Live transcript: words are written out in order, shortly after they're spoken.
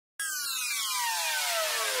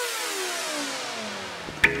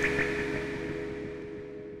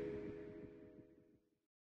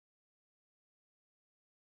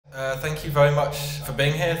Thank you very much for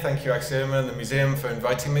being here. Thank you, Aksioma and the museum, for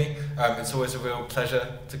inviting me. It's always a real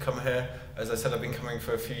pleasure to come here. As I said, I've been coming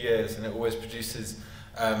for a few years, and it always produces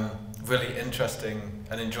really interesting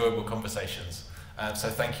and enjoyable conversations. So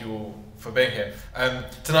thank you all for being here.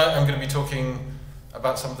 Tonight I'm going to be talking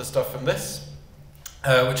about some of the stuff from this,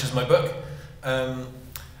 which is my book,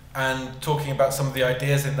 and talking about some of the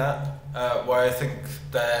ideas in that, why I think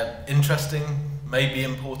they're interesting, maybe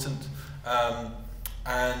important,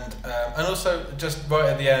 and also just right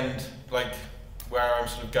at the end, like where I'm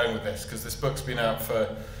sort of going with this, because this book's been out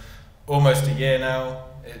for almost a year now.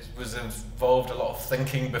 It was involved a lot of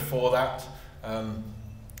thinking before that.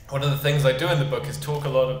 One of the things I do in the book is talk a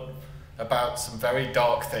lot about some very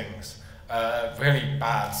dark things, really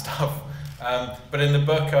bad stuff. But in the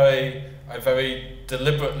book, I very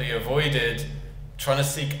deliberately avoided trying to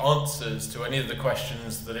seek answers to any of the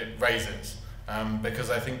questions that it raises. Because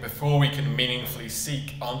I think before we can meaningfully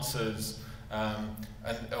seek answers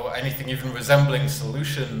or anything even resembling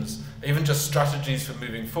solutions, even just strategies for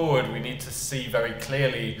moving forward, we need to see very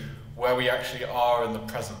clearly where we actually are in the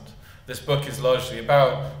present. This book is largely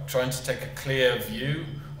about trying to take a clear view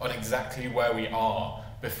on exactly where we are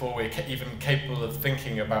before we're even capable of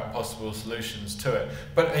thinking about possible solutions to it.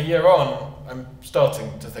 But a year on, I'm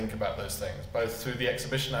starting to think about those things, both through the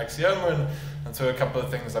exhibition Aksioma and through a couple of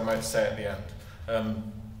things I might say at the end.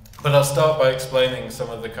 But I'll start by explaining some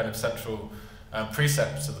of the kind of central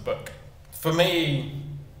precepts of the book. For me,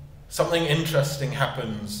 something interesting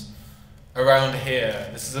happens around here.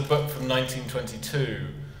 This is a book from 1922,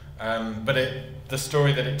 but the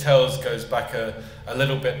story that it tells goes back a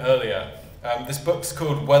little bit earlier. This book's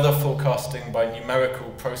called Weather Forecasting by Numerical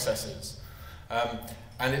Processes,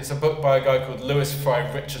 and it's a book by a guy called Lewis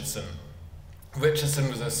Fry Richardson. Richardson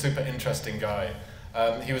was a super interesting guy.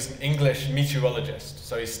 He was an English meteorologist,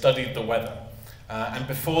 so he studied the weather. And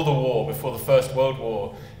before the war, before the First World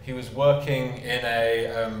War, he was working in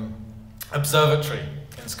an observatory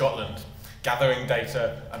in Scotland, gathering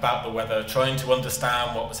data about the weather, trying to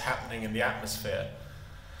understand what was happening in the atmosphere.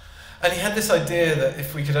 And he had this idea that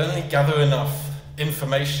if we could only gather enough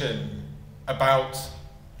information about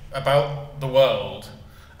the world,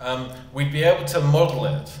 we'd be able to model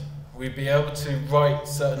it. We'd be able to write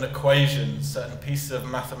certain equations, certain pieces of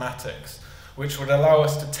mathematics, which would allow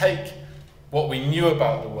us to take what we knew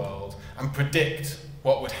about the world and predict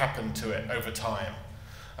what would happen to it over time.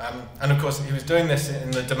 And of course, he was doing this in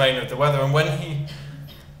the domain of the weather. And when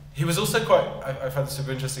he was also quite, I found this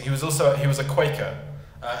super interesting, he was a Quaker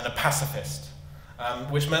and a pacifist,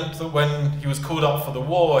 which meant that when he was called up for the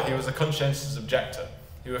war, he was a conscientious objector.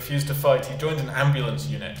 He refused to fight. He joined an ambulance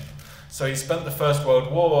unit. So he spent the First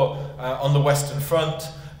World War on the Western Front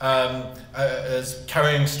as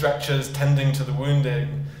carrying stretchers, tending to the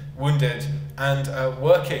wounded, and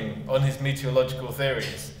working on his meteorological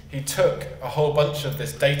theories. He took a whole bunch of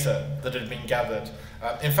this data that had been gathered.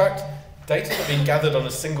 In fact, data that had been gathered on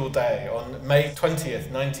a single day, on May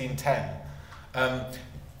 20th, 1910.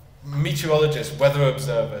 Meteorologists, weather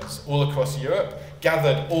observers all across Europe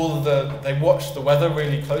gathered they watched the weather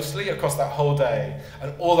really closely across that whole day,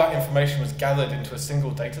 and all that information was gathered into a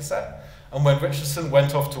single data set. And when Richardson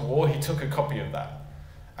went off to war, he took a copy of that.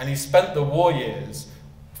 And he spent the war years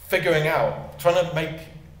figuring out, trying to make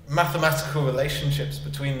mathematical relationships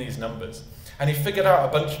between these numbers. And he figured out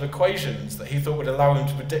a bunch of equations that he thought would allow him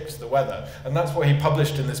to predict the weather. And that's what he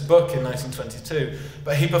published in this book in 1922.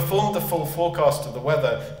 But he performed the full forecast of the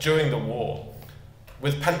weather during the war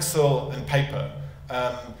with pencil and paper,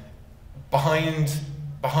 behind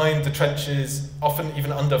the trenches, often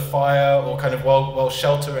even under fire or kind of while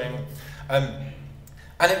sheltering. And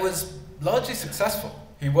it was largely successful.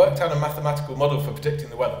 He worked out a mathematical model for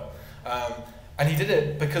predicting the weather. And he did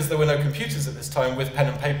it because there were no computers at this time with pen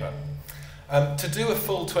and paper. To do a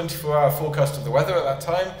full 24-hour forecast of the weather at that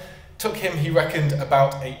time took him, he reckoned,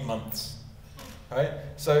 about 8 months. Right?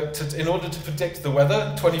 So in order to predict the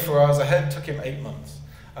weather 24 hours ahead took him 8 months.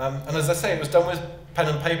 And as I say, it was done with pen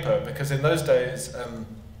and paper because in those days,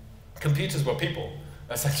 computers were people,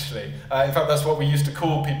 essentially. In fact, that's what we used to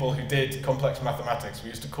call people who did complex mathematics. We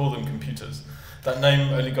used to call them computers. That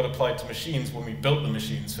name only got applied to machines when we built the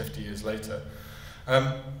machines 50 years later.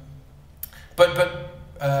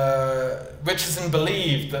 Richardson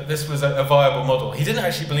believed that this was a viable model. He didn't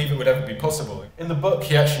actually believe it would ever be possible. In the book,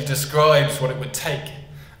 he actually describes what it would take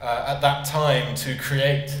at that time to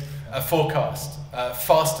create a forecast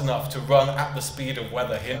fast enough to run at the speed of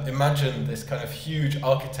weather. He imagined this kind of huge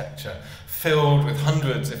architecture filled with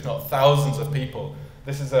hundreds, if not thousands of people.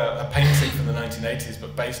 This is a painting from the 1980s,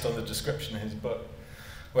 but based on the description in his book,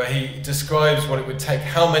 where he describes what it would take,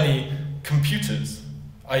 how many computers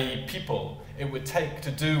i.e. people, it would take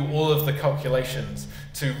to do all of the calculations,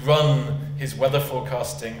 to run his weather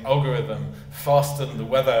forecasting algorithm faster than the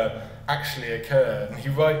weather actually occurred. And he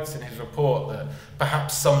writes in his report that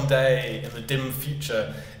perhaps someday in the dim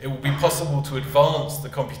future it will be possible to advance the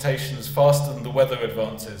computations faster than the weather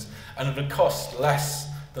advances, and it would cost less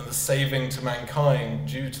than the saving to mankind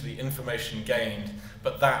due to the information gained,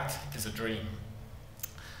 but that is a dream.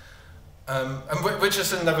 And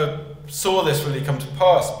Richardson never saw this really come to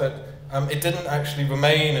pass, but it didn't actually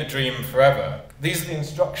remain a dream forever. These are the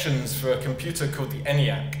instructions for a computer called the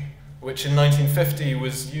ENIAC, which in 1950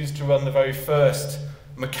 was used to run the very first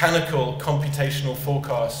mechanical computational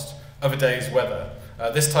forecast of a day's weather,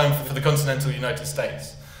 this time for the continental United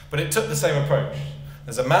States. But it took the same approach.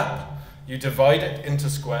 There's a map, you divide it into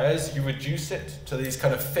squares, you reduce it to these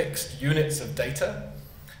kind of fixed units of data,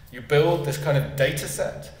 you build this kind of data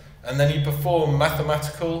set, and then you perform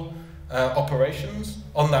mathematical operations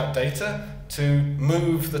on that data to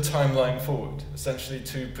move the timeline forward, essentially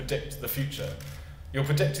to predict the future. You're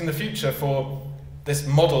predicting the future for this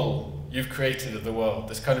model you've created of the world,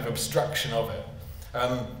 this kind of abstraction of it.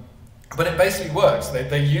 But it basically works.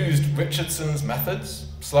 They used Richardson's methods,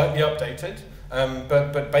 slightly updated,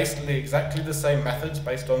 but basically exactly the same methods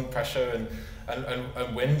based on pressure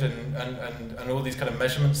and wind and all these kind of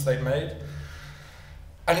measurements they'd made.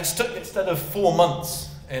 And it took, instead of 4 months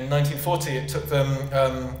in 1940, it took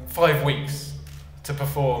them 5 weeks to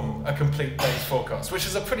perform a complete day's forecast, which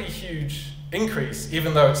is a pretty huge increase,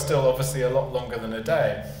 even though it's still obviously a lot longer than a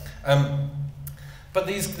day. But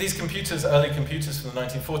these computers, early computers from the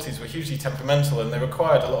 1940s, were hugely temperamental, and they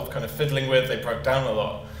required a lot of kind of fiddling with. They broke down a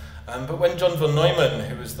lot. But when John von Neumann,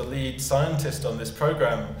 who was the lead scientist on this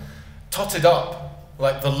program, totted up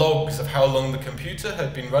like the logs of how long the computer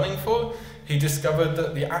had been running for, he discovered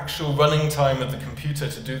that the actual running time of the computer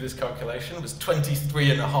to do this calculation was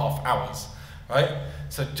 23.5 hours, right?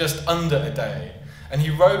 So just under a day. And he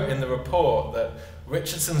wrote in the report that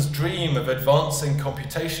Richardson's dream of advancing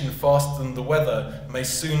computation faster than the weather may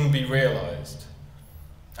soon be realized.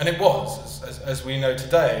 And it was, as we know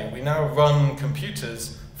today. We now run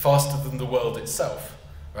computers faster than the world itself,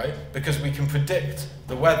 right? Because we can predict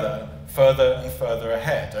the weather further and further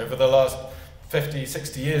ahead. Over the last 50,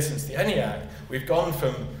 60 years since the ENIAC, we've gone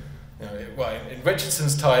from, in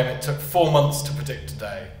Richardson's time, it took 4 months to predict a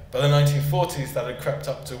day. By the 1940s, that had crept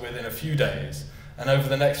up to within a few days. And over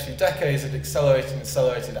the next few decades, it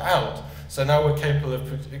accelerated out. So now we're capable of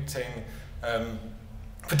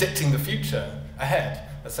predicting the future ahead,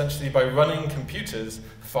 essentially by running computers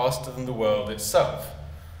faster than the world itself,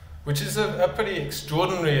 which is a pretty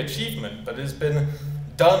extraordinary achievement, but has been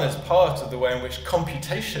done as part of the way in which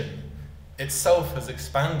computation itself has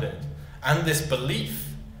expanded, and this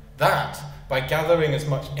belief that by gathering as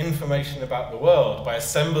much information about the world, by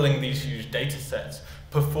assembling these huge data sets,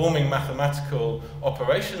 performing mathematical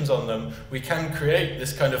operations on them, we can create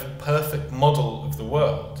this kind of perfect model of the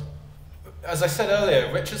world. As I said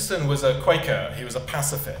earlier, Richardson was a Quaker, he was a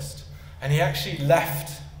pacifist, and he actually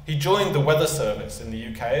he joined the Weather Service in the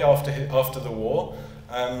UK after the war,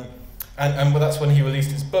 and that's when he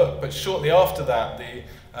released his book. But shortly after that,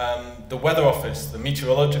 the Weather Office, the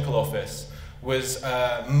Meteorological Office, was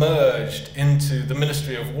merged into the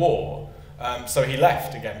Ministry of War. So he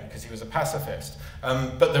left again because he was a pacifist.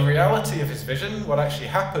 But the reality of his vision, what actually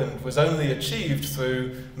happened, was only achieved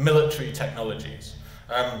through military technologies.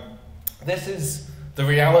 This is the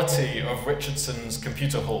reality of Richardson's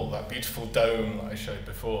computer hall, that beautiful dome that I showed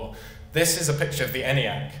before. This is a picture of the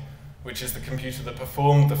ENIAC, which is the computer that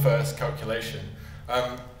performed the first calculation.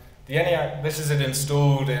 The ENIAC, this is it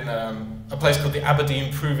installed in a place called the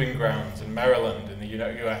Aberdeen Proving Grounds in Maryland in the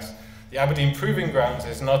US. The Aberdeen Proving Grounds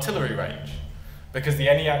is an artillery range, because the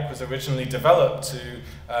ENIAC was originally developed to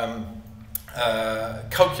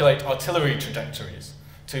calculate artillery trajectories,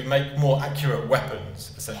 to make more accurate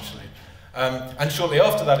weapons, essentially. And shortly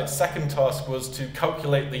after that, its second task was to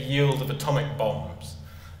calculate the yield of atomic bombs.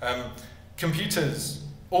 Computers,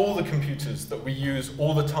 all the computers that we use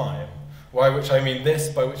all the time, by which I mean this,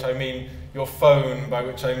 by which I mean your phone, by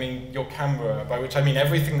which I mean your camera, by which I mean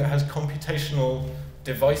everything that has computational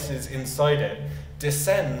devices inside it,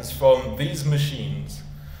 descends from these machines,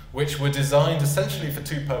 which were designed essentially for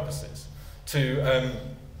two purposes: to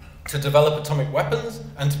develop atomic weapons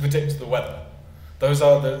and to predict the weather. Those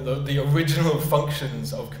are the original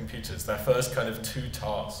functions of computers, their first kind of two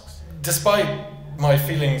tasks. Despite my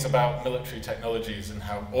feelings about military technologies and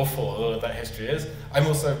how awful a lot of that history is, I'm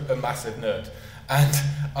also a massive nerd. And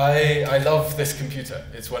I love this computer.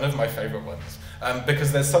 It's one of my favorite ones,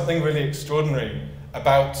 because there's something really extraordinary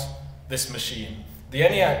about this machine. the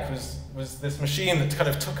ENIAC was this machine that kind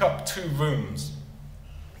of took up 2 rooms,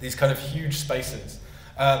 these kind of huge spaces,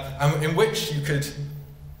 and in which you could.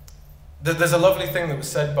 There's a lovely thing that was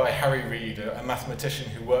said by Harry Reid, a mathematician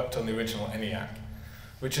who worked on the original ENIAC,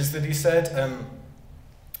 which is that he said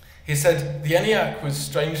the ENIAC was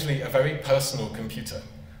strangely a very personal computer.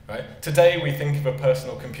 Right? Today we think of a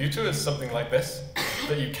personal computer as something like this,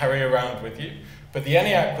 that you carry around with you, but the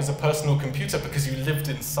ENIAC was a personal computer because you lived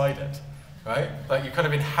inside it. Right? Like you kind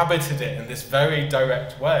of inhabited it in this very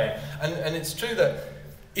direct way. And it's true that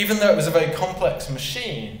even though it was a very complex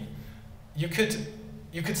machine, you could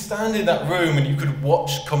stand in that room and you could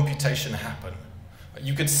watch computation happen.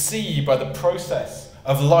 You could see by the process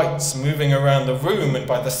of lights moving around the room and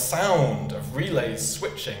by the sound of relays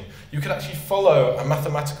switching, you could actually follow a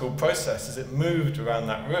mathematical process as it moved around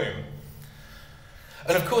that room.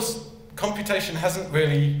 And of course, computation hasn't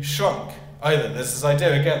really shrunk either. There's this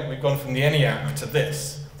idea, again, we've gone from the ENIAC to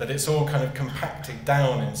this, that it's all kind of compacted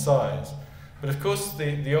down in size. But of course,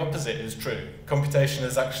 the opposite is true. Computation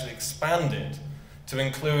has actually expanded to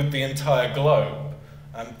include the entire globe.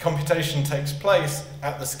 Computation takes place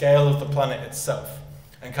at the scale of the planet itself,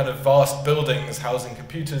 and kind of vast buildings housing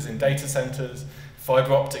computers in data centers,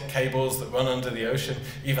 fiber optic cables that run under the ocean,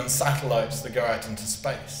 even satellites that go out into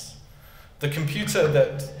space. The computer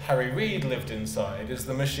that Harry Reid lived inside is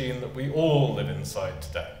the machine that we all live inside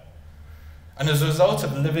today. And as a result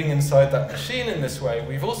of living inside that machine in this way,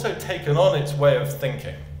 we've also taken on its way of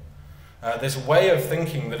thinking. This way of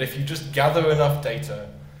thinking that if you just gather enough data,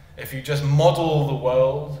 if you just model the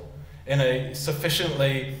world in a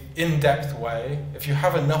sufficiently in-depth way, if you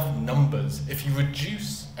have enough numbers, if you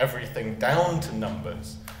reduce everything down to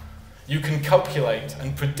numbers, you can calculate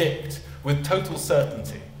and predict with total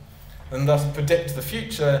certainty, and thus predict the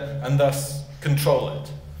future and thus control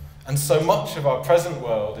it. And so much of our present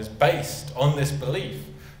world is based on this belief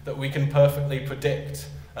that we can perfectly predict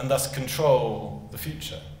and thus control the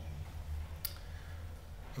future.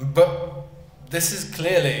 But this is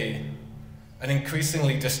clearly and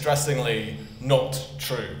increasingly distressingly not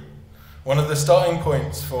true. One of the starting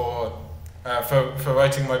points for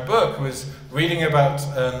writing my book was reading about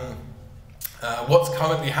what's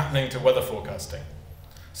currently happening to weather forecasting.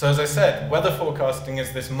 So as I said, weather forecasting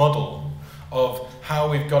is this model of how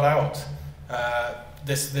we've got out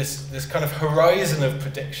this kind of horizon of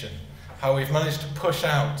prediction, how we've managed to push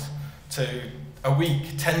out to a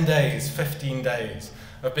week, 10 days, 15 days,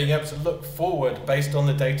 of being able to look forward based on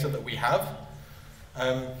the data that we have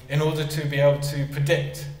in order to be able to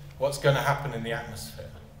predict what's going to happen in the atmosphere.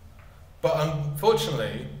 But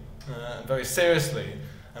unfortunately, and very seriously,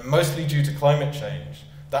 and mostly due to climate change,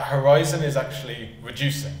 that horizon is actually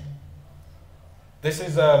reducing. This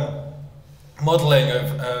is modeling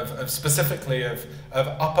specifically of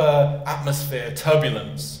upper atmosphere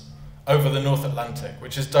turbulence over the North Atlantic,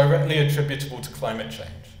 which is directly attributable to climate change.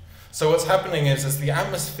 So what's happening is as the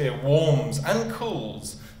atmosphere warms and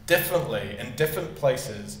cools differently in different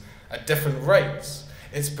places at different rates,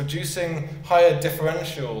 it's producing higher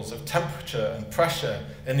differentials of temperature and pressure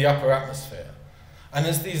in the upper atmosphere. And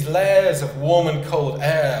as these layers of warm and cold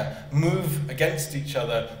air move against each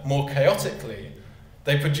other more chaotically,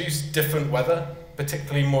 they produce different weather,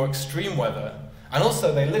 particularly more extreme weather, and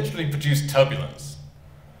also they literally produce turbulence.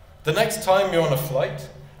 The next time you're on a flight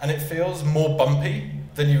and it feels more bumpy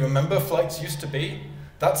than you remember flights used to be,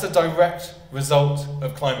 that's a direct result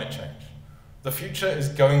of climate change. The future is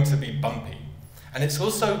going to be bumpy. And it's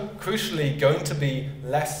also, crucially, going to be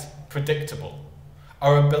less predictable.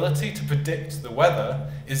 Our ability to predict the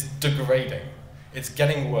weather is degrading. It's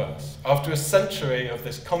getting worse. After a century of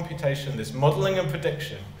this computation, this modeling and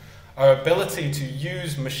prediction, our ability to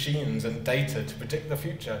use machines and data to predict the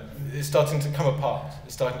future is starting to come apart.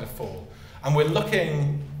 It's starting to fall. And we're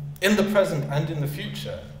looking in the present and in the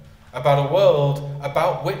future about a world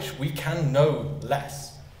about which we can know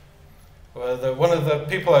less. Well, one of the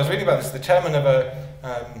people I was reading about this, the chairman of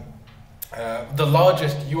the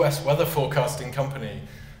largest US weather forecasting company,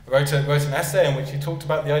 wrote an essay in which he talked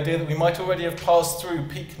about the idea that we might already have passed through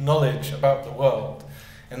peak knowledge about the world.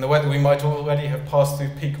 In the way that we might already have passed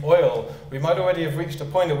through peak oil, we might already have reached a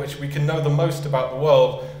point at which we can know the most about the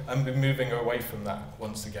world and be moving away from that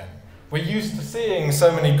once again. We're used to seeing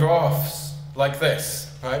so many graphs like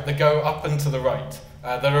this, right, that go up and to the right,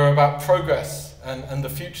 that are about progress and the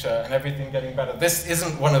future and everything getting better. This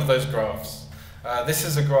isn't one of those graphs. This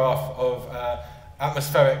is a graph of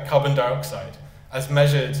atmospheric carbon dioxide as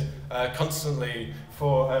measured constantly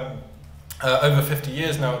for over 50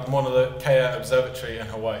 years now at the Mauna Kea Observatory in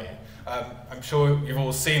Hawaii. I'm sure you've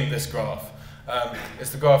all seen this graph. It's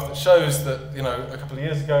the graph that shows that, a couple of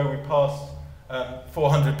years ago we passed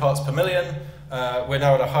 400 parts per million. We're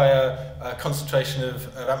now at a higher concentration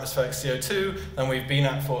of atmospheric CO2 than we've been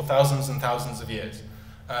at for thousands and thousands of years.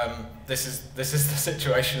 This is the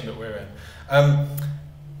situation that we're in.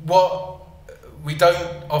 What we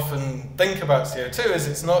don't often think about CO2 is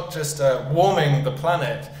it's not just warming the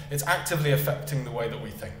planet, it's actively affecting the way that we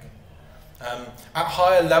think. At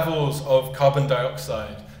higher levels of carbon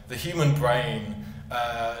dioxide, the human brain,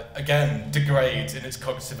 again, degrades in its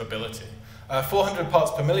cognitive ability. 400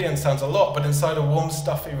 parts per million sounds a lot, but inside a warm,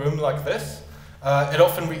 stuffy room like this, it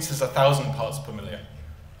often reaches 1,000 parts per million.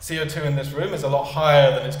 CO2 in this room is a lot higher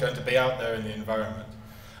than it's going to be out there in the environment.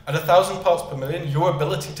 At 1,000 parts per million, your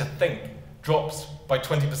ability to think drops by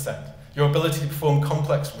 20%. Your ability to perform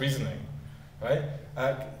complex reasoning, right?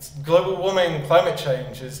 Global warming, climate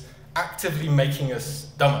change is actively making us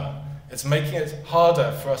dumber. It's making it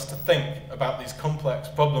harder for us to think about these complex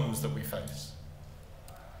problems that we face.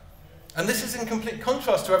 And this is in complete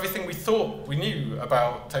contrast to everything we thought we knew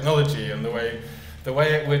about technology and the way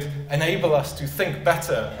it would enable us to think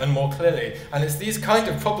better and more clearly. And it's these kind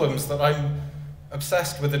of problems that I'm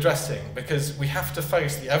obsessed with addressing, because we have to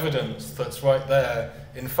face the evidence that's right there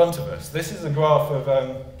in front of us. This is a graph of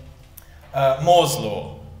Moore's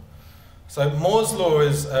law. So Moore's law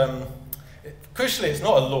is, crucially, it's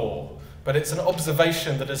not a law, but it's an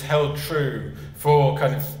observation that has held true for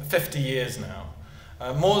kind of 50 years now.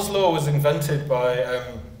 Moore's law was invented by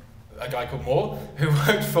a guy called Moore, who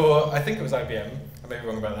worked for, I think it was IBM, I may be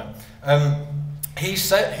wrong about that. He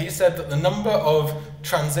said that the number of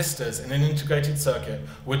transistors in an integrated circuit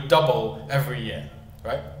would double every year,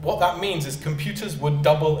 right? What that means is computers would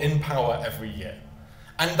double in power every year.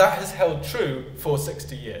 And that has held true for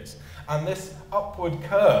 60 years. And this upward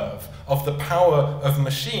curve of the power of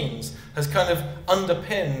machines has kind of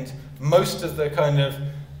underpinned most of the kind of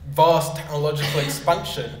vast technological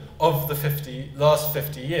expansion of the last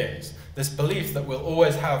 50 years. This belief that we'll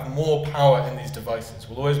always have more power in these devices,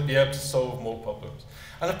 we'll always be able to solve more problems.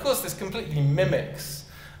 And of course this completely mimics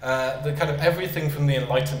the kind of everything from the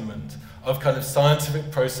Enlightenment of kind of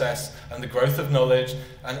scientific process and the growth of knowledge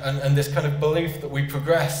and this kind of belief that we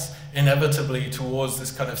progress inevitably towards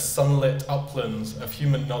this kind of sunlit uplands of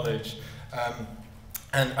human knowledge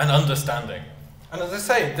and understanding. And as I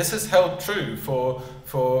say, this has held true for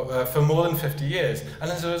more than 50 years.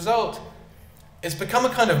 And as a result, it's become a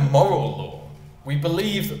kind of moral law. We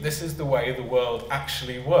believe that this is the way the world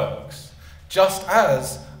actually works. Just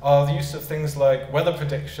as our use of things like weather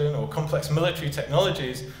prediction or complex military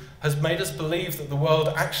technologies has made us believe that the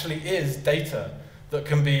world actually is data that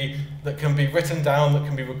can be written down, that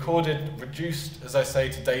can be recorded, reduced, as I say,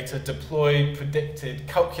 to data, deployed, predicted,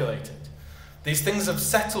 calculated. These things have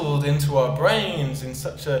settled into our brains in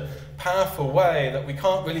such a powerful way that we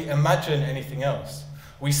can't really imagine anything else.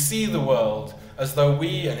 We see the world as though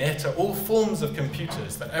we and it are all forms of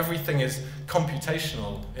computers, that everything is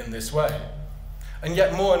computational in this way. And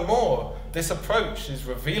yet more and more, this approach is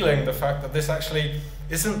revealing the fact that this actually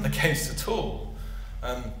isn't the case at all.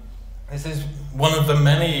 This is one of the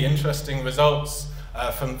many interesting results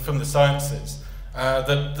from the sciences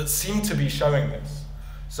that seem to be showing this.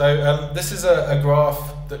 So this is a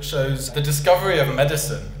graph that shows the discovery of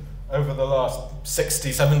medicine over the last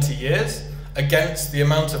 60, 70 years against the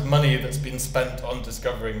amount of money that's been spent on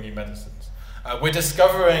discovering new medicines. We're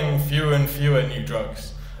discovering fewer and fewer new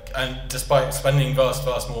drugs, and despite spending vast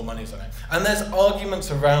more money on it. And there's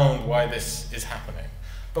arguments around why this is happening.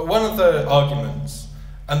 But one of the arguments,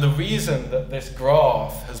 and the reason that this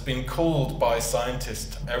graph has been called by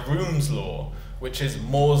scientists Room's law, which is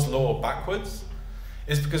Moore's law backwards,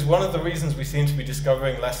 is because one of the reasons we seem to be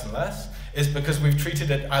discovering less and less is because we've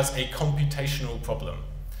treated it as a computational problem.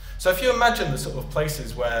 So if you imagine the sort of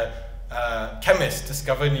places where chemists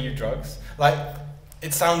discover new drugs, like,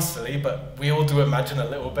 it sounds silly, but we all do imagine a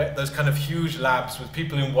little bit, those kind of huge labs with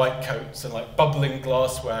people in white coats and like bubbling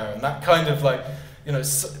glassware and that kind of like, you know,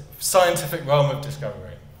 scientific realm of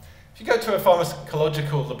discovery. If you go to a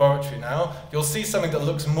pharmacological laboratory now, you'll see something that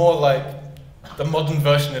looks more like the modern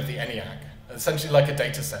version of the ENIAC, essentially like a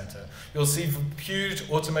data center. You'll see huge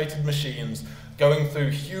automated machines going through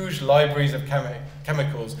huge libraries of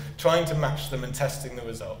chemicals, trying to match them and testing the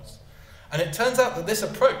results. And it turns out that this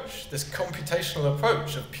approach, this computational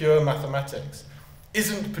approach of pure mathematics,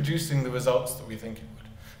 isn't producing the results that we think it would.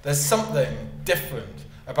 There's something different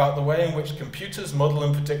about the way in which computers model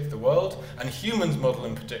and predict the world, and humans model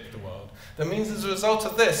and predict the world. That means as a result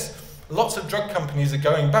of this, lots of drug companies are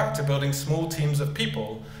going back to building small teams of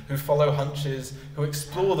people who follow hunches, who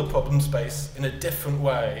explore the problem space in a different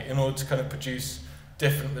way in order to kind of produce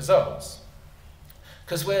different results.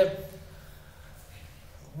 Because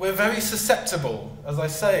we're very susceptible, as I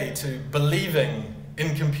say, to believing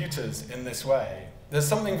in computers in this way. There's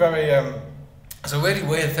something very, it's a really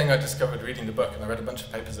weird thing I discovered reading the book, and I read a bunch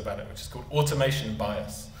of papers about it, which is called automation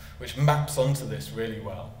bias, which maps onto this really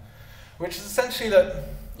well. Which is essentially that,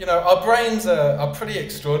 you know, our brains are pretty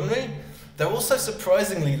extraordinary. They're also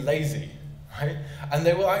surprisingly lazy, right? And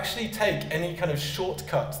they will actually take any kind of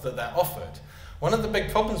shortcut that they're offered. One of the big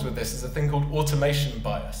problems with this is a thing called automation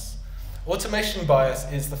bias. Automation bias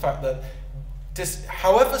is the fact that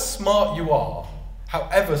however smart you are,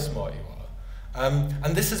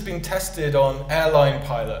 and this has been tested on airline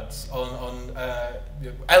pilots.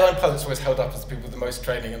 Airline pilots are always held up as the people with the most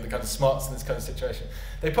training and the kind of smarts in this kind of situation.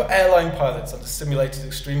 They put airline pilots under simulated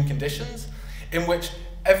extreme conditions in which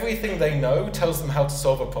everything they know tells them how to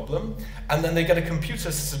solve a problem, and then they get a computer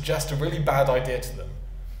to suggest a really bad idea to them.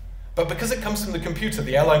 But because it comes from the computer,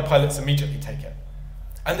 the airline pilots immediately take it.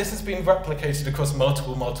 And this has been replicated across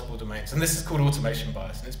multiple domains. And this is called automation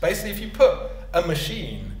bias. And it's basically if you put a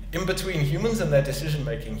machine in between humans and their decision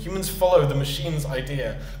making, humans follow the machine's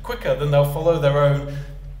idea quicker than they'll follow their own,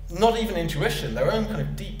 not even intuition, their own kind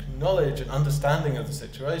of deep knowledge and understanding of the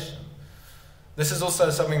situation. This is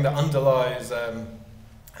also something that underlies,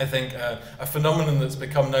 I think, a phenomenon that's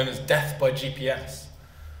become known as death by GPS,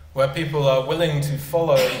 where people are willing to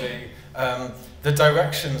follow the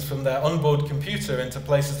directions from their onboard computer into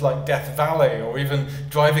places like Death Valley, or even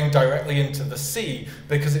driving directly into the sea,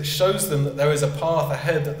 because it shows them that there is a path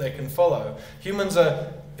ahead that they can follow. Humans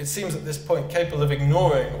are, it seems at this point, capable of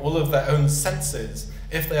ignoring all of their own senses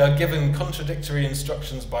if they are given contradictory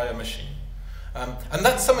instructions by a machine. And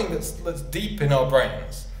that's something that's deep in our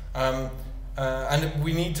brains. And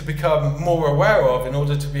we need to become more aware of in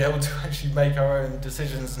order to be able to actually make our own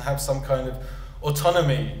decisions and have some kind of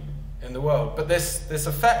autonomy in the world. But this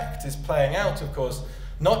effect is playing out, of course,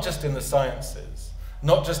 not just in the sciences,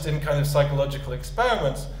 not just in kind of psychological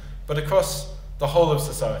experiments, but across the whole of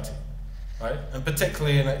society, right? And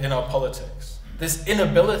particularly in our politics. This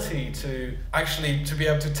inability to actually be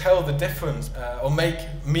able to tell the difference or make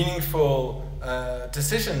meaningful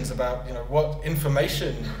decisions about, you know, what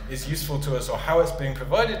information is useful to us or how it's being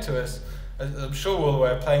provided to us, as I'm sure we're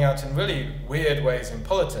aware, playing out in really weird ways in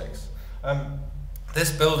politics. This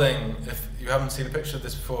building, if you haven't seen a picture of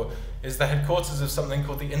this before, is the headquarters of something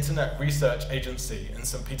called the Internet Research Agency in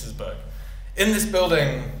St. Petersburg. In this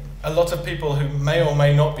building, a lot of people who may or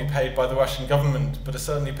may not be paid by the Russian government, but are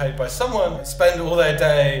certainly paid by someone, spend all their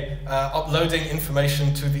day uploading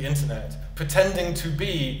information to the internet, pretending to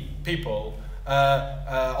be people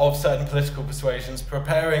of certain political persuasions,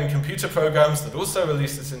 preparing computer programs that also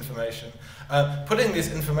release this information, putting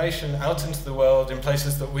this information out into the world in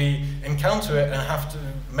places that we encounter it and have to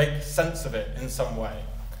make sense of it in some way.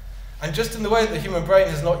 And just in the way that the human brain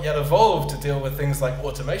has not yet evolved to deal with things like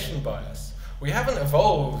automation bias, we haven't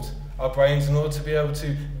evolved our brains in order to be able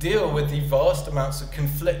to deal with the vast amounts of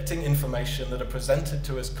conflicting information that are presented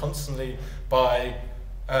to us constantly by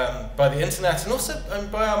the internet, and also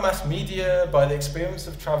by our mass media, by the experience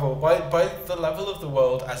of travel, by the level of the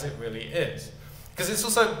world as it really is. Because it's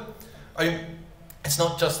also, I mean, it's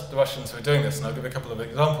not just the Russians who are doing this, and I'll give a couple of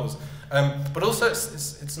examples, but also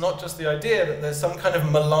it's not just the idea that there's some kind of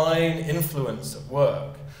malign influence at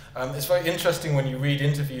work. It's very interesting when you read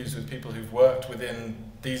interviews with people who've worked within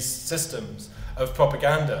these systems of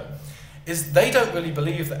propaganda, is they don't really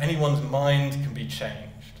believe that anyone's mind can be changed.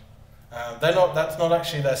 That's not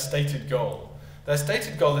actually their stated goal. Their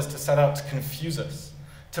stated goal is to set out to confuse us,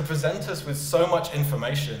 to present us with so much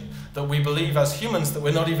information that we believe as humans that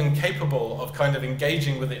we're not even capable of kind of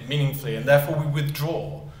engaging with it meaningfully, and therefore we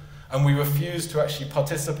withdraw and we refuse to actually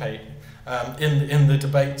participate in the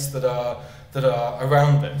debates that are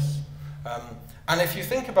around this. And if you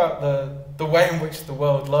think about the way in which the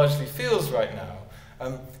world largely feels right now,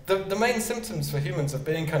 the main symptoms for humans of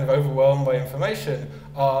being kind of overwhelmed by information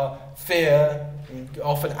are fear, and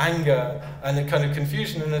often anger, and a kind of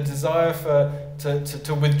confusion and a desire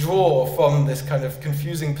to withdraw from this kind of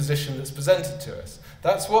confusing position that's presented to us.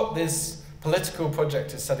 That's what this political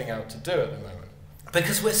project is setting out to do at the moment.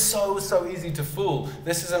 Because we're so easy to fool.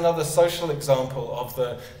 This is another social example of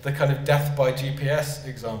the kind of death by GPS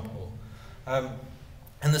example.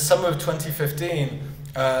 In the summer of 2015,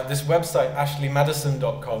 this website,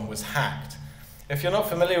 ashleymadison.com, was hacked. If you're not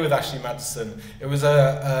familiar with Ashley Madison, it was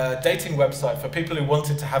a dating website for people who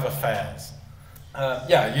wanted to have affairs.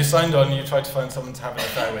 Yeah, you signed on, you tried to find someone to have an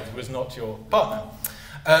affair with who was not your partner.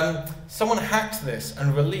 Someone hacked this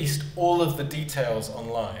and released all of the details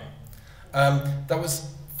online. There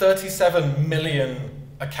was 37 million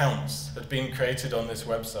accounts had been created on this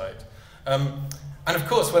website. And of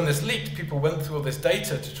course, when this leaked, people went through all this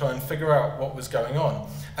data to try and figure out what was going on.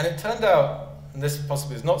 And it turned out, and this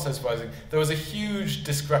possibly is not so surprising, there was a huge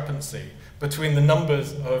discrepancy between the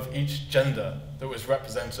numbers of each gender that was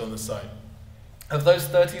represented on the site. Of those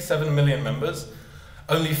 37 million members,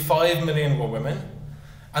 only 5 million were women,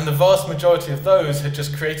 and the vast majority of those had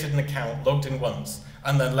just created an account, logged in once,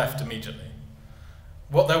 and then left immediately.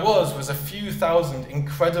 What there was a few thousand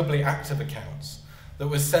incredibly active accounts that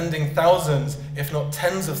was sending thousands, if not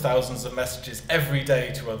tens of thousands of messages every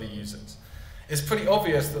day to other users. It's pretty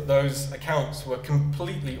obvious that those accounts were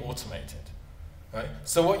completely automated. Right?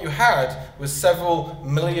 So what you had was several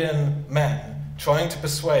million men trying to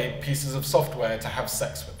persuade pieces of software to have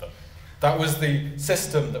sex with them. That was the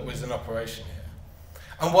system that was in operation here.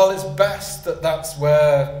 And while it's best that that's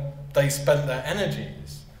where they spent their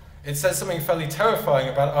energies, it says something fairly terrifying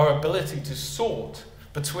about our ability to sort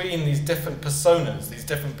between these different personas, these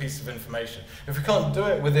different pieces of information. If we can't do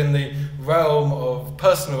it within the realm of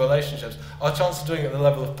personal relationships, our chance of doing it at the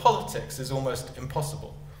level of politics is almost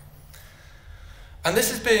impossible. And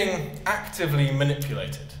this is being actively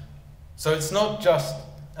manipulated. So it's not just,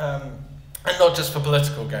 and not just for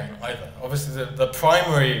political gain either. Obviously the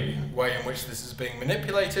primary way in which this is being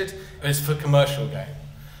manipulated is for commercial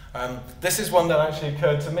gain. This is one that actually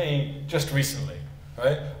occurred to me just recently.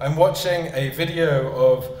 Right? I'm watching a video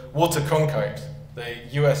of Walter Cronkite, the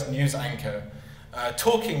US news anchor,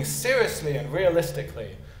 talking seriously and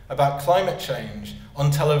realistically about climate change on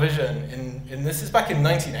television this is back in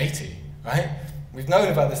 1980, right? We've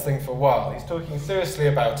known about this thing for a while. He's talking seriously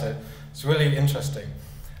about it. It's really interesting.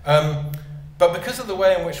 But because of the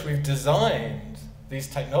way in which we've designed these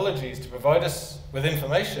technologies to provide us with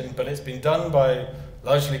information, but it's been done by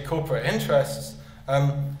largely corporate interests,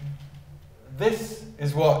 this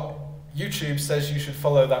is what YouTube says you should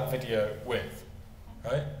follow that video with,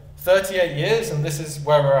 right? 38 years, and this is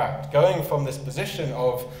where we're at, going from this position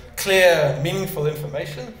of clear, meaningful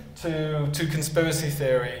information to conspiracy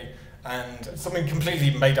theory and something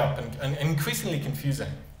completely made up and increasingly confusing.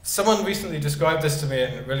 Someone recently described this to me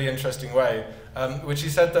in a really interesting way, which he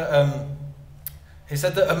said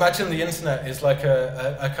that imagine the internet is like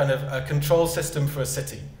a kind of a control system for a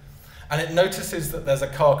city, and it notices that there's a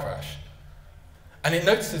car crash. And it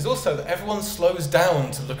notices also that everyone slows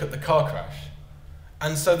down to look at the car crash.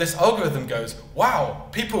 And so this algorithm goes, wow,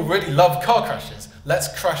 people really love car crashes. Let's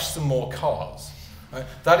crash some more cars. Right?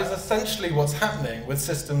 That is essentially what's happening with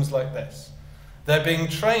systems like this. They're being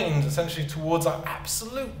trained essentially towards our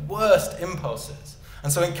absolute worst impulses.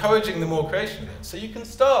 And so encouraging the more creation of it. So you can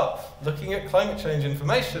start looking at climate change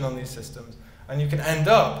information on these systems, and you can end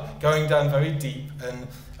up going down very deep and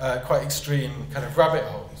quite extreme kind of rabbit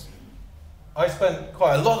holes. I spent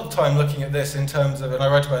quite a lot of time looking at this in terms of, and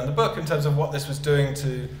I wrote about it in the book, in terms of what this was doing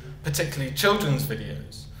to particularly children's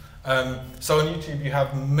videos. So on YouTube you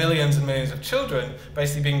have millions and millions of children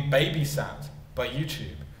basically being babysat by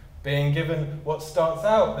YouTube, being given what starts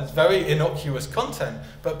out as very innocuous content,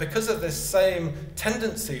 but because of this same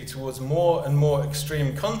tendency towards more and more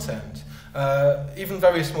extreme content, even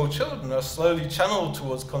very small children are slowly channeled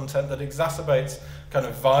towards content that exacerbates kind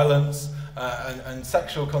of violence, and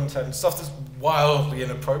sexual content, stuff that's wildly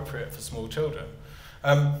inappropriate for small children.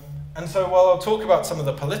 And so while I'll talk about some of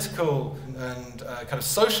the political and kind of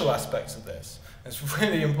social aspects of this, it's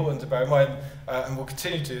really important to bear in mind, and we'll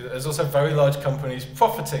continue to, there's also very large companies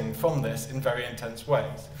profiting from this in very intense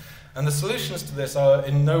ways. And the solutions to this are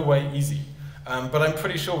in no way easy. But I'm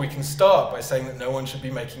pretty sure we can start by saying that no one should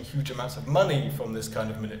be making huge amounts of money from this kind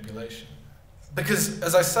of manipulation. Because,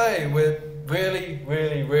 as I say, we're really,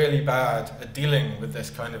 really, really bad at dealing with this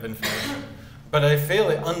kind of information. But I feel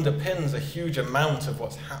it underpins a huge amount of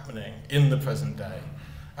what's happening in the present day.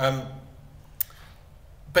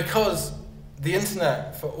 Because the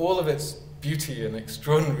internet, for all of its beauty and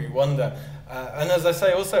extraordinary wonder, and as I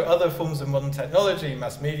say, also other forms of modern technology,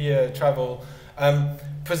 mass media, travel,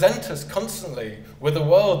 present us constantly with a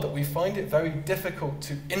world that we find it very difficult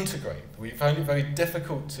to integrate. We find it very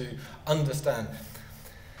difficult to understand.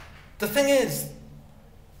 The thing is,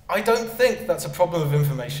 I don't think that's a problem of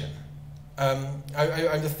information.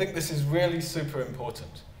 I just think this is really super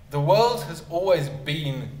important. The world has always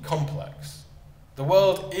been complex. The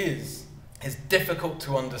world is difficult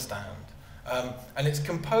to understand. And it's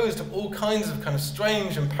composed of all kinds of kind of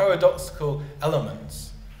strange and paradoxical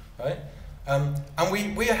elements, right? And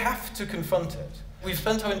we have to confront it. We've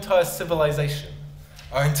spent our entire civilization,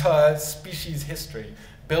 our entire species history,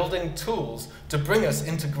 building tools to bring us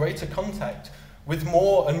into greater contact with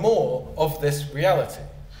more and more of this reality,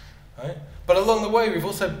 right? But along the way, we've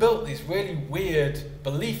also built these really weird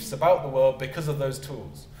beliefs about the world because of those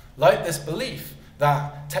tools. like this belief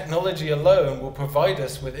that technology alone will provide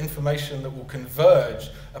us with information that will converge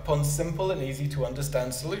upon simple and easy to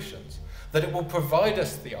understand solutions, that it will provide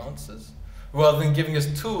us the answers rather than giving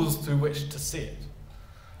us tools through which to see it.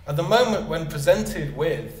 At the moment, when presented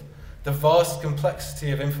with the vast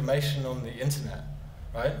complexity of information on the internet,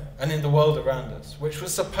 right, and in the world around us, which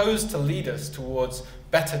was supposed to lead us towards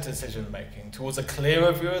better decision making, towards a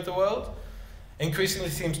clearer view of the world, increasingly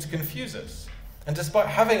seems to confuse us. And despite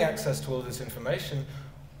having access to all this information,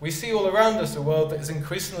 we see all around us a world that is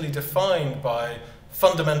increasingly defined by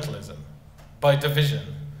fundamentalism, by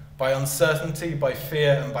division, by uncertainty, by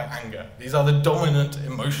fear, and by anger. These are the dominant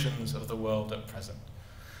emotions of the world at present.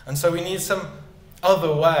 And so we need some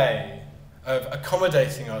other way of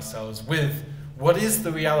accommodating ourselves with what is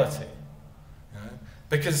the reality. You know?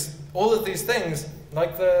 Because all of these things,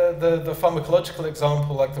 like the pharmacological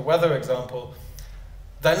example, like the weather example,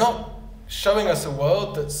 they're not showing us a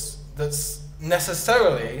world that's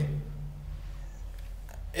necessarily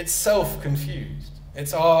itself confused.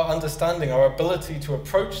 It's our understanding, our ability to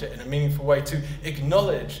approach it in a meaningful way, to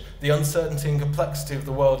acknowledge the uncertainty and complexity of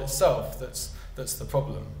the world itself that's the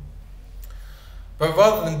problem. But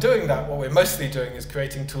rather than doing that, what we're mostly doing is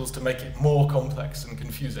creating tools to make it more complex and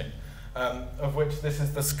confusing, of which this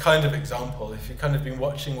is this kind of example. If you've kind of been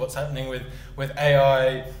watching what's happening with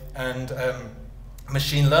AI and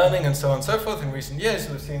machine learning and so on and so forth in recent years,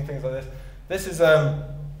 we've seen things like this. This is an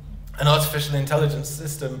artificial intelligence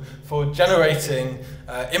system for generating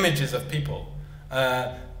images of people.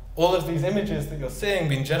 All of these images that you're seeing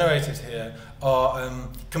being generated here are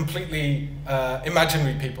completely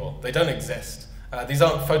imaginary people. They don't exist. These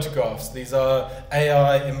aren't photographs. These are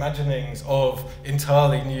AI imaginings of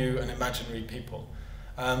entirely new and imaginary people.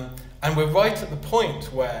 And we're right at the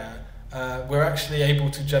point where we're actually able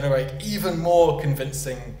to generate even more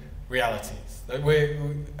convincing realities.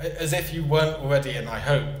 As if you weren't already, and I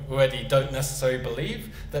hope already don't necessarily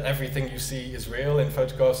believe that everything you see is real in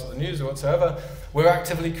photographs or the news or whatsoever, we're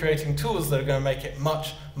actively creating tools that are going to make it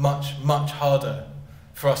much, much, much harder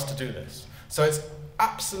for us to do this. So it's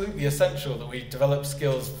absolutely essential that we develop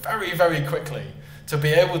skills very, very quickly to be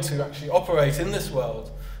able to actually operate in this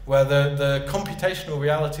world where the computational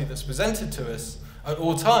reality that's presented to us at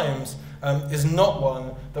all times is not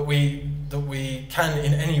one that we can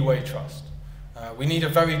in any way trust. We need a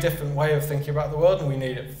very different way of thinking about the world, and we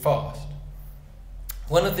need it fast.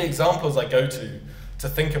 One of the examples I go to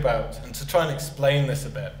think about and to try and explain this a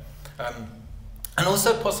bit, and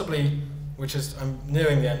also possibly, which is, I'm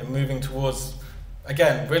nearing the end and moving towards,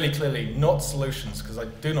 again, really clearly, not solutions, because I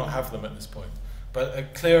do not have them at this point, but a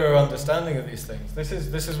clearer understanding of these things. This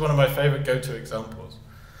is one of my favorite go-to examples.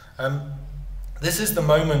 This is the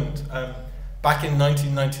moment back in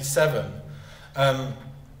 1997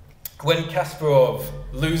 when Kasparov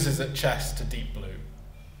loses at chess to Deep Blue.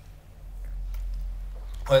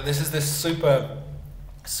 This is this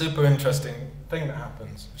super interesting thing that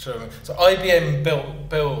happens. So IBM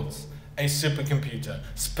builds a supercomputer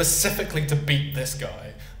specifically to beat this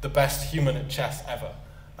guy, the best human at chess ever,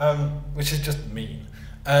 which is just mean.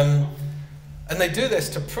 And they do this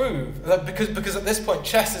to prove that because at this point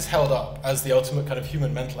chess is held up as the ultimate kind of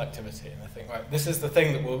human mental activity, and I think, right, this is the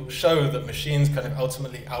thing that will show that machines kind of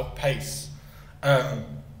ultimately outpace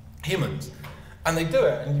humans. And they do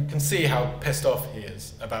it, and you can see how pissed off he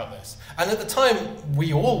is about this. And at the time,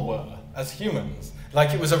 we all were, as humans.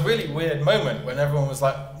 Like, it was a really weird moment when everyone was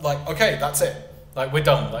like, okay, that's it. Like, we're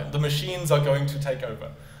done. Like, the machines are going to take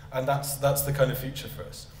over. And that's the kind of future for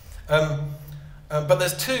us. But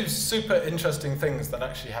there's two super interesting things that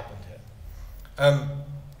actually happened here.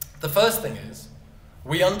 The first thing is,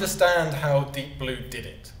 we understand how Deep Blue did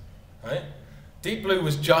it, right? Deep Blue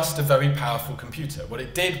was just a very powerful computer. What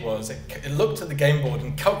it did was, it looked at the game board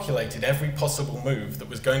and calculated every possible move that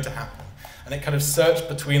was going to happen. And it kind of searched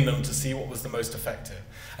between them to see what was the most effective.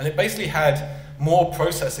 And it basically had more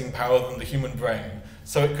processing power than the human brain,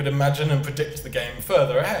 so it could imagine and predict the game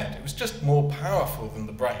further ahead. It was just more powerful than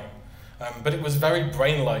the brain. But it was very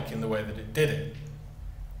brain-like in the way that it did it.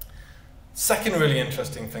 Second really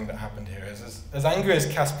interesting thing that happened here is, as angry as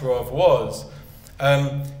Kasparov was,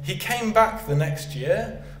 he came back the next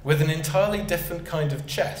year with an entirely different kind of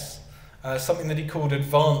chess, something that he called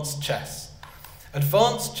advanced chess.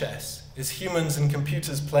 Advanced chess is humans and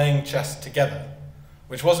computers playing chess together,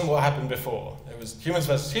 which wasn't what happened before. It was humans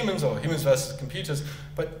versus humans or humans versus computers.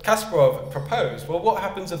 But Kasparov proposed, well, what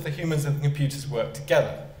happens if the humans and the computers work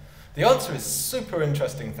together? The answer is super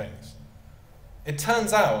interesting things. It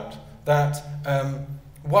turns out that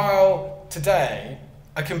while today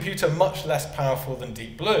a computer much less powerful than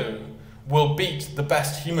Deep Blue will beat the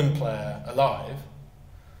best human player alive,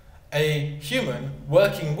 a human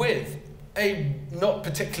working with a not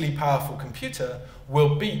particularly powerful computer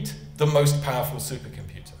will beat the most powerful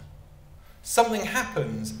supercomputer. Something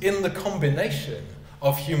happens in the combination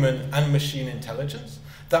of human and machine intelligence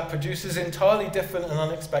that produces entirely different and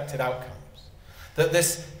unexpected outcomes. That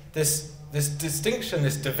this distinction,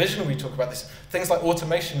 this division we talk about, this things like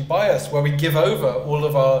automation bias, where we give over all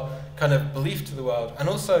of our kind of belief to the world, and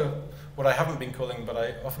also what I haven't been calling, but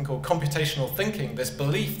I often call computational thinking, this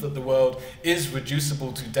belief that the world is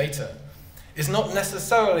reducible to data, is not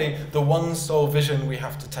necessarily the one sole vision we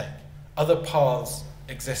have to take. Other paths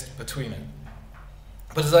exist between it.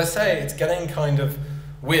 But as I say, it's getting kind of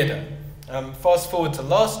weirder. Fast forward to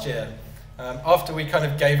last year, after we kind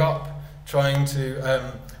of gave up trying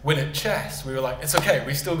to win at chess, we were like, it's okay,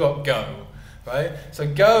 we still got Go, right? So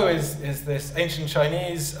Go is this ancient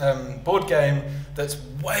Chinese board game that's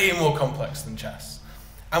way more complex than chess,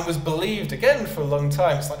 and was believed, again, for a long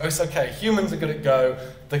time. It's like, oh, it's okay, humans are good at Go,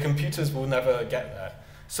 the computers will never get there.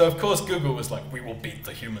 So of course Google was like, we will beat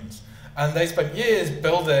the humans. And they spent years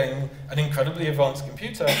building an incredibly advanced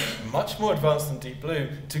computer, much more advanced than Deep Blue,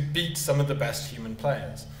 to beat some of the best human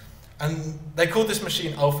players. And they called this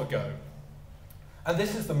machine AlphaGo. And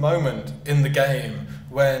this is the moment in the game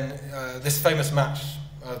when this famous match,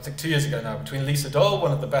 I think 2 years ago now, between Lisa Doll,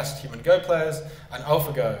 one of the best human Go players, and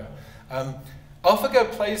AlphaGo.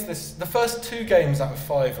 AlphaGo plays this, the first 2 games out of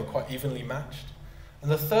 5 are quite evenly matched.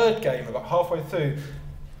 And the third game, about halfway through,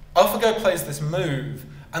 AlphaGo plays this move,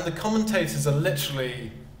 and the commentators are literally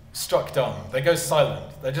struck dumb. They go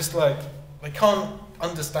silent. They're just like, they can't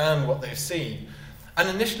understand what they've seen. And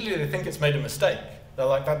initially they think it's made a mistake. They're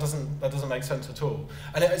like, that doesn't make sense at all.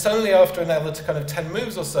 And it's only after another kind of 10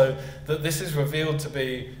 moves or so that this is revealed to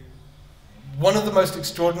be one of the most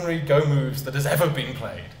extraordinary Go moves that has ever been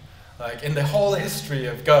played. Like, in the whole history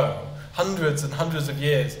of Go, hundreds and hundreds of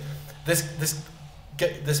years,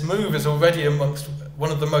 this move is already amongst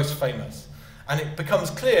one of the most famous. And it becomes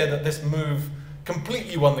clear that this move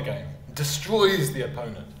completely won the game, destroys the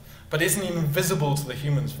opponent, but isn't even visible to the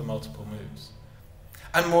humans for multiple moves.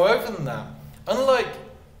 And moreover than that, unlike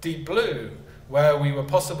Deep Blue, where it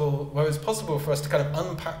was possible for us to kind of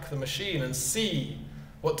unpack the machine and see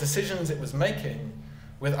what decisions it was making,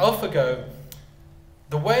 with AlphaGo,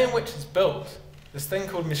 the way in which it's built, this thing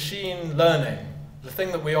called machine learning, the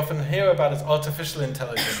thing that we often hear about as artificial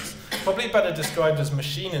intelligence, probably better described as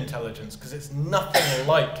machine intelligence, because it's nothing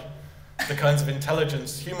like the kinds of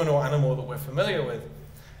intelligence, human or animal, that we're familiar with.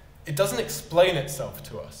 It doesn't explain itself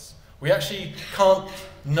to us. We actually can't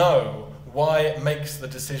know why it makes the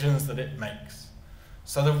decisions that it makes.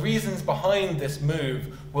 So the reasons behind this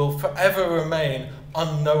move will forever remain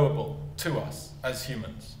unknowable to us as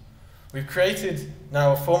humans. We've created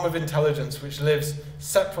now a form of intelligence which lives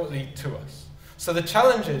separately to us. So the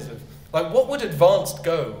challenges of, like, what would advanced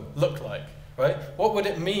Go look like, right? What would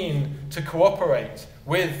it mean to cooperate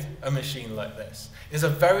with a machine like this is a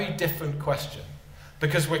very different question,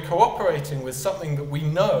 because we're cooperating with something that we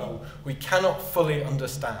know we cannot fully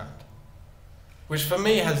understand, which for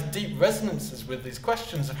me has deep resonances with these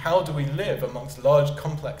questions of how do we live amongst large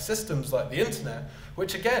complex systems like the internet,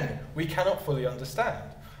 which again, we cannot fully understand.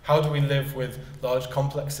 How do we live with large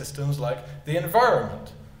complex systems like the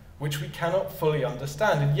environment, which we cannot fully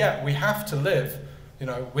understand, and yet we have to live,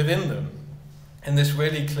 within them in this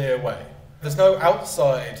really clear way. There's no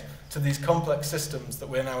outside to these complex systems that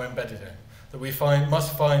we're now embedded in, that we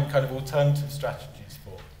must find kind of alternative strategies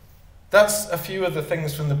for. That's a few of the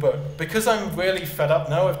things from the book. Because I'm really fed up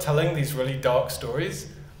now of telling these really dark stories,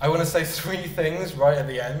 I want to say 3 things right at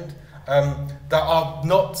the end that are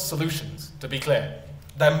not solutions, to be clear.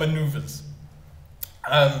 They're maneuvers.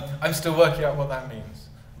 I'm still working out what that means.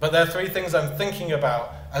 But there are 3 things I'm thinking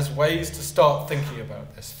about as ways to start thinking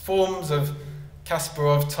about this. Forms of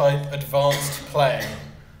Kasparov-type advanced play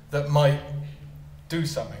that might do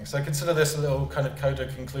something. So consider this a little kind of coda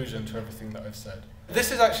conclusion to everything that I've said.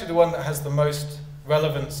 This is actually the one that has the most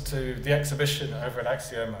relevance to the exhibition over at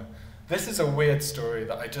Aksioma. This is a weird story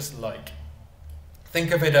that I just like.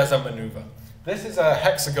 Think of it as a maneuver. This is a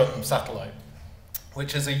Hexagon satellite,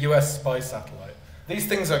 which is a US spy satellite. These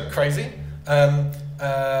things are crazy.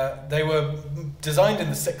 They were designed in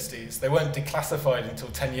the 60s. They weren't declassified until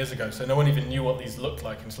 10 years ago, so no one even knew what these looked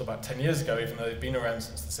like until about 10 years ago, even though they've been around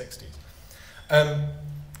since the 60s.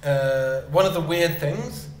 One of the weird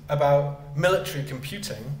things about military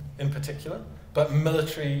computing in particular, but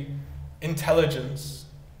military intelligence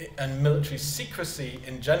and military secrecy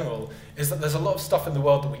in general, is that there's a lot of stuff in the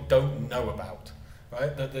world that we don't know about,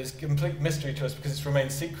 right? That there's complete mystery to us because it's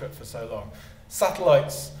remained secret for so long.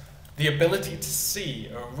 Satellites, the ability to see,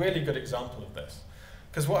 are a really good example of this.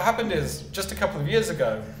 Because what happened is, just a couple of years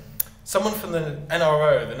ago, someone from the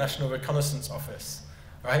NRO, the National Reconnaissance Office,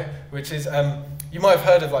 right, which is, you might have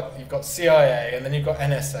heard of, like, you've got CIA, and then you've got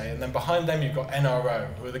NSA, and then behind them you've got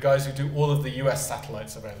NRO, who are the guys who do all of the US satellite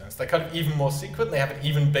surveillance. They're kind of even more secret, they have an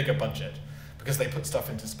even bigger budget, because they put stuff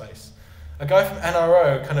into space. A guy from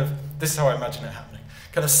NRO kind of, this is how I imagine it happening,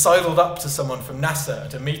 kind of sidled up to someone from NASA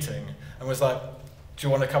at a meeting and was like, do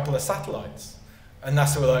you want a couple of satellites? And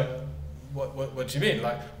NASA were like, what do you mean?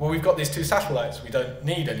 Like, well, we've got these 2 satellites we don't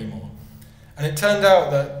need anymore. And it turned out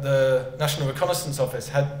that the National Reconnaissance Office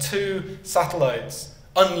had 2 satellites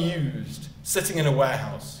unused, sitting in a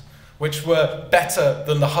warehouse, which were better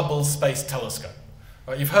than the Hubble Space Telescope.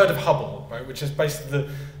 Right? You've heard of Hubble, right? Which is basically,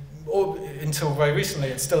 until very recently,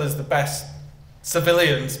 it still is the best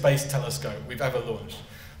civilian space telescope we've ever launched.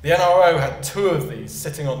 The NRO had 2 of these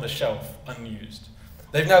sitting on the shelf, unused.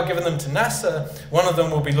 They've now given them to NASA. One of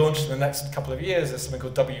them will be launched in the next couple of years. There's something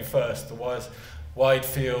called WFIRST, the Wide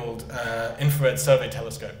Field Infrared Survey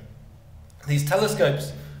Telescope. These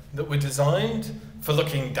telescopes that were designed for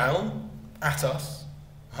looking down at us,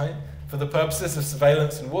 right, for the purposes of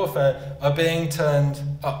surveillance and warfare, are being turned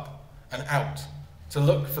up and out to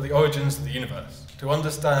look for the origins of the universe, to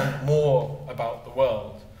understand more about the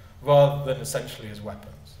world, rather than essentially as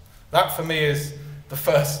weapons. That, for me, is the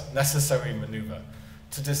first necessary maneuver,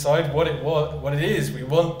 to decide what it is we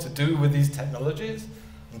want to do with these technologies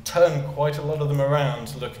and turn quite a lot of them around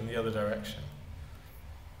to look in the other direction.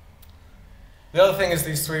 The other thing is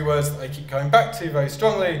these 3 words that I keep coming back to very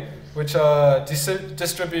strongly, which are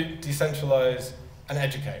distribute, decentralize, and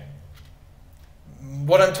educate.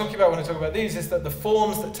 What I'm talking about when I talk about these is that the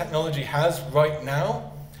forms that technology has right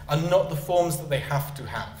now are not the forms that they have to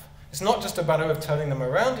have. It's not just a matter of turning them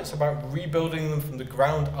around, it's about rebuilding them from the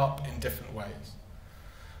ground up in different ways.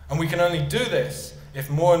 And we can only do this if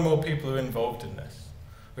more and more people are involved in this.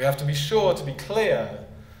 We have to be sure to be clear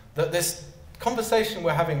that this conversation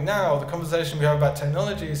we're having now, the conversation we have about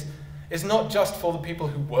technologies, is not just for the people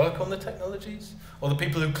who work on the technologies, or the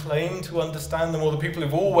people who claim to understand them, or the people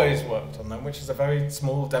who've always worked on them, which is a very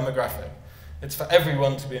small demographic. It's for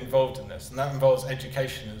everyone to be involved in this, and that involves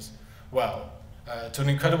education as well, to an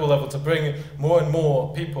incredible level, to bring more and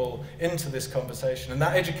more people into this conversation. And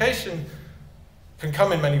that education can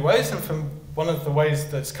come in many ways, and from one of the ways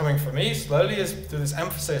that's coming from me slowly is through this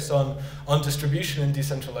emphasis on distribution and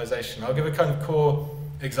decentralization. I'll give a kind of core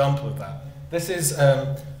example of that. This is,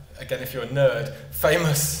 again, if you're a nerd,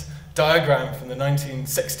 famous diagram from the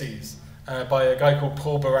 1960s by a guy called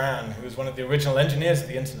Paul Baran, who was one of the original engineers of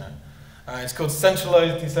the internet. It's called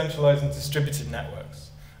centralized, decentralized, and distributed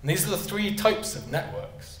networks. And these are the 3 types of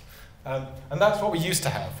networks. And that's what we used to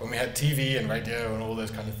have when we had TV and radio and all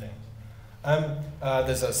those kind of things.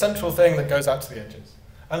 There's a central thing that goes out to the edges.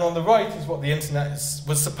 And on the right is what the internet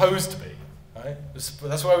was supposed to be. Right?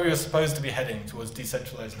 That's where we were supposed to be heading, towards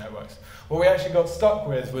decentralized networks. What we actually got stuck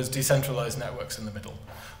with was decentralized networks in the middle.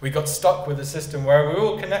 We got stuck with a system where we're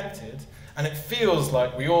all connected, and it feels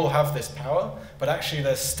like we all have this power, but actually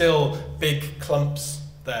there's still big clumps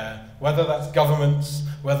there. Whether that's governments,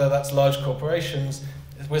 whether that's large corporations,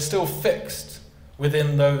 we're still fixed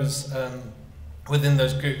within those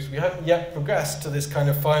groups. We haven't yet progressed to this kind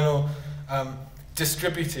of final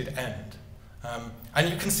distributed end. And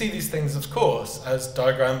you can see these things, of course, as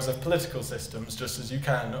diagrams of political systems, just as you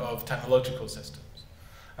can of technological systems.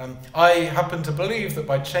 I happen to believe that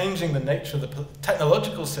by changing the nature of the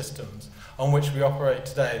technological systems on which we operate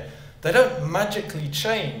today, they don't magically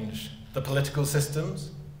change the political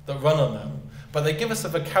systems that run on them, but they give us a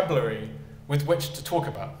vocabulary with which to talk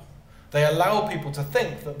about them. They allow people to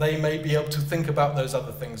think that they may be able to think about those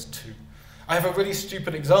other things too. I have a really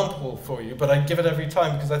stupid example for you, but I give it every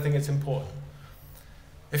time because I think it's important.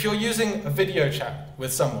 If you're using a video chat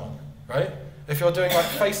with someone, right? If you're doing like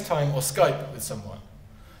FaceTime or Skype with someone,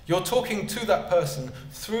 you're talking to that person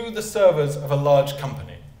through the servers of a large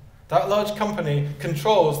company. That large company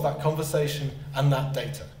controls that conversation and that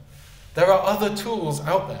data. There are other tools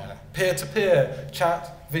out there, peer-to-peer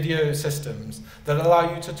chat video systems, that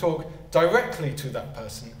allow you to talk directly to that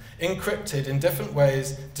person, encrypted in different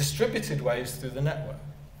ways, distributed ways through the network.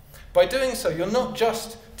 By doing so, you're not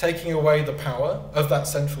just taking away the power of that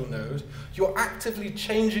central node, you're actively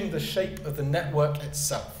changing the shape of the network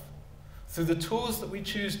itself. Through the tools that we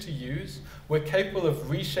choose to use, we're capable of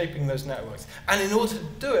reshaping those networks. And in order to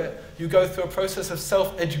do it, you go through a process of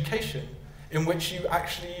self-education in which you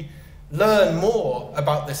actually learn more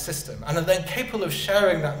about this system and are then capable of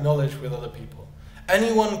sharing that knowledge with other people.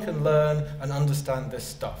 Anyone can learn and understand this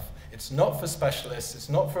stuff. It's not for specialists, it's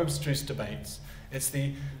not for abstruse debates, It's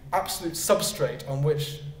the absolute substrate on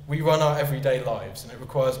which we run our everyday lives, and it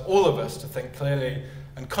requires all of us to think clearly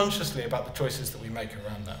and consciously about the choices that we make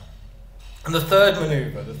around that. And the third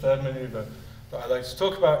maneuver that I like to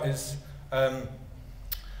talk about is, I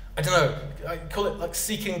don't know, I call it like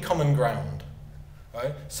seeking common ground,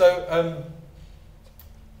 right? So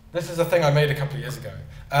this is a thing I made a couple of years ago.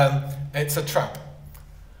 It's a trap.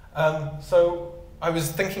 So I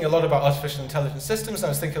was thinking a lot about artificial intelligence systems, and I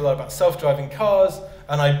was thinking a lot about self-driving cars,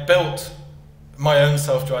 and I built my own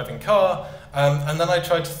self-driving car, and then I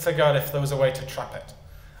tried to figure out if there was a way to trap it.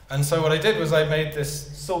 And so what I did was I made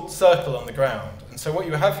this salt circle on the ground. And so what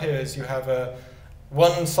you have here is you have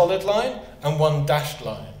one solid line and one dashed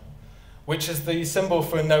line, which is the symbol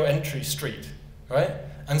for a no-entry street, right?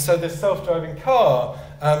 And so this self-driving car,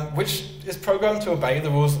 which is programmed to obey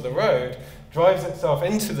the rules of the road, drives itself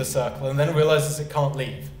into the circle and then realizes it can't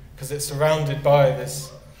leave because it's surrounded by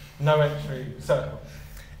this no-entry circle.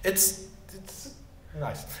 It's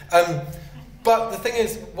nice. But the thing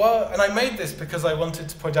is, well, and I made this because I wanted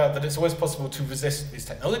to point out that it's always possible to resist these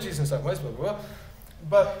technologies in certain ways, blah, blah, blah.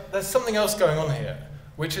 But there's something else going on here,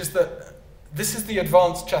 which is that this is the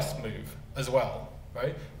advanced chess move as well,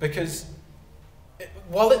 right? Because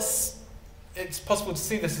while it's possible to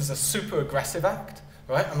see this as a super aggressive act,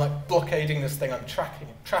 right? I'm like blockading this thing, I'm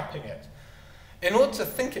trapping it. In order to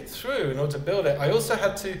think it through, in order to build it, I also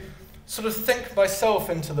had to sort of think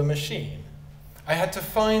myself into the machine. I had to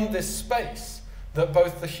find this space that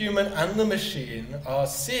both the human and the machine are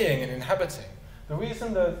seeing and inhabiting. The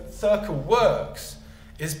reason the circle works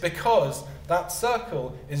is because that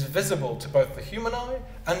circle is visible to both the human eye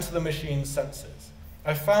and to the machine's senses.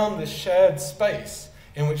 I found this shared space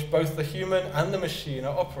in which both the human and the machine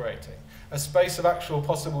are operating, a space of actual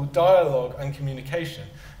possible dialogue and communication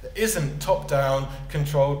that isn't top-down,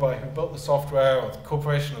 controlled by who built the software or the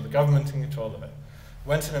corporation or the government in control of it.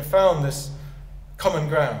 Went in and found this common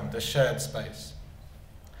ground, this shared space.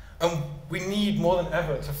 And we need more than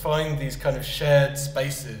ever to find these kind of shared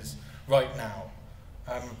spaces right now.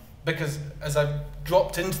 Because as I've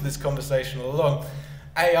dropped into this conversation all along,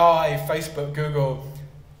 AI, Facebook, Google,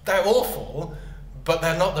 they're awful, but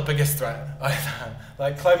they're not the biggest threat either.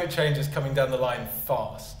 Like climate change is coming down the line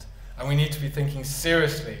fast, and we need to be thinking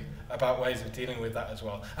seriously about ways of dealing with that as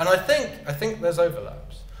well. And I think there's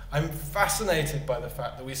overlaps. I'm fascinated by the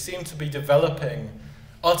fact that we seem to be developing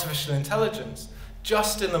artificial intelligence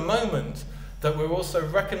just in the moment that we're also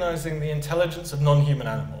recognizing the intelligence of non-human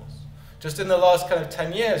animals. Just in the last kind of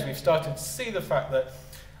 10 years, we've started to see the fact that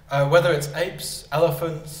whether it's apes,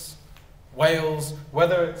 elephants, whales,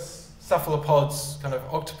 whether it's cephalopods, kind of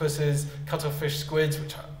octopuses, cuttlefish, squids,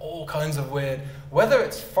 which are all kinds of weird, whether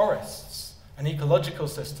it's forests and ecological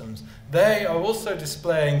systems, they are also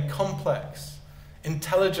displaying complex,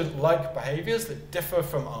 intelligent-like behaviors that differ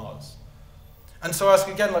from ours. And so I ask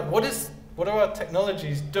again, like, what are our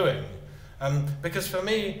technologies doing? Because for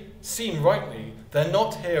me, seen rightly, they're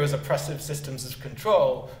not here as oppressive systems of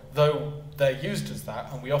control, though they're used as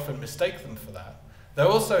that, and we often mistake them for that. They're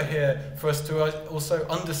also here for us to also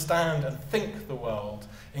understand and think the world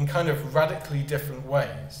in kind of radically different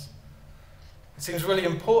ways. It seems really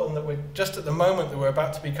important that we're just at the moment that we're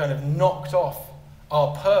about to be kind of knocked off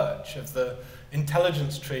our perch of the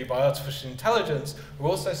intelligence tree by artificial intelligence, we're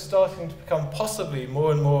also starting to become possibly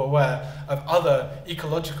more and more aware of other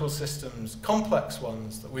ecological systems, complex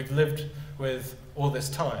ones that we've lived with all this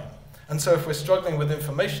time. And so if we're struggling with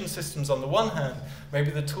information systems on the one hand, maybe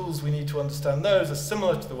the tools we need to understand those are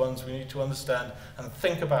similar to the ones we need to understand and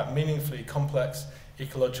think about meaningfully complex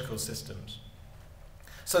ecological systems.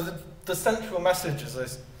 So the central message, as I've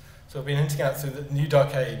sort of been hinting at through the New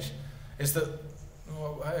Dark Age, is that,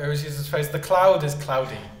 I always use this phrase, the cloud is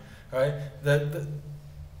cloudy, right?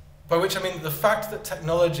 By which I mean the fact that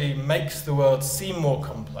technology makes the world seem more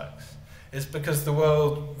complex is because the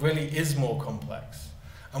world really is more complex.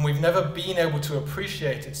 And we've never been able to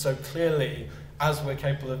appreciate it so clearly as we're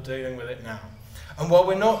capable of dealing with it now. And while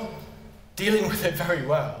we're not dealing with it very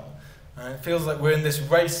well, it feels like we're in this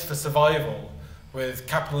race for survival with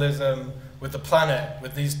capitalism, with the planet,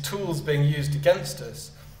 with these tools being used against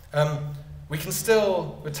us, we can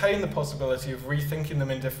still retain the possibility of rethinking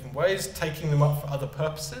them in different ways, taking them up for other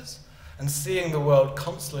purposes, and seeing the world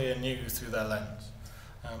constantly anew through their lens.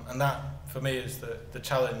 And that, for me, is the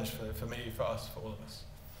challenge for me, for us, for all of us.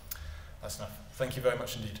 That's enough. Thank you very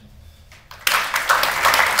much indeed.